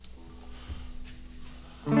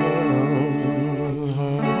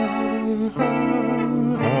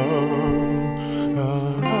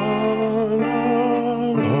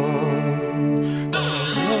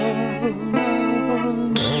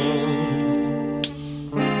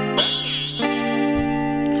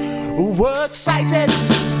work sighted.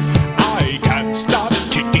 I can't stop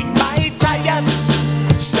kicking my tires.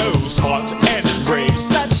 So smart and brave,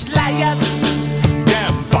 such liars.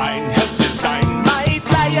 Damn fine, help design my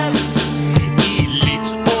flyers.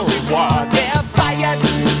 Elite, au revoir, they're fired.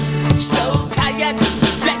 So tired,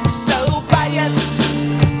 flex, so biased.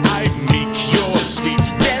 I make your sweet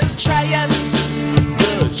bell triers.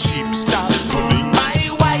 The cheap stop pulling my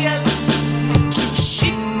wires. Too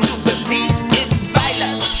chic to believe in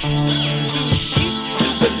violence. Too chic to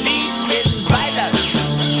believe in violence.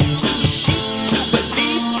 Too chic to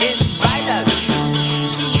believe in violence.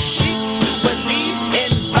 Too chic to believe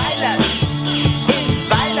in violence. In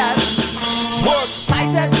violence, work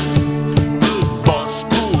sighted. Good boss,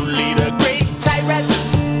 cool leader, great tyrant.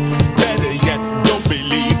 Better yet, don't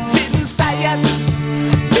believe in science.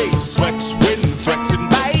 They sweat when threatened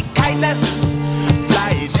by kindness.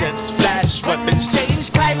 Fly jets, fly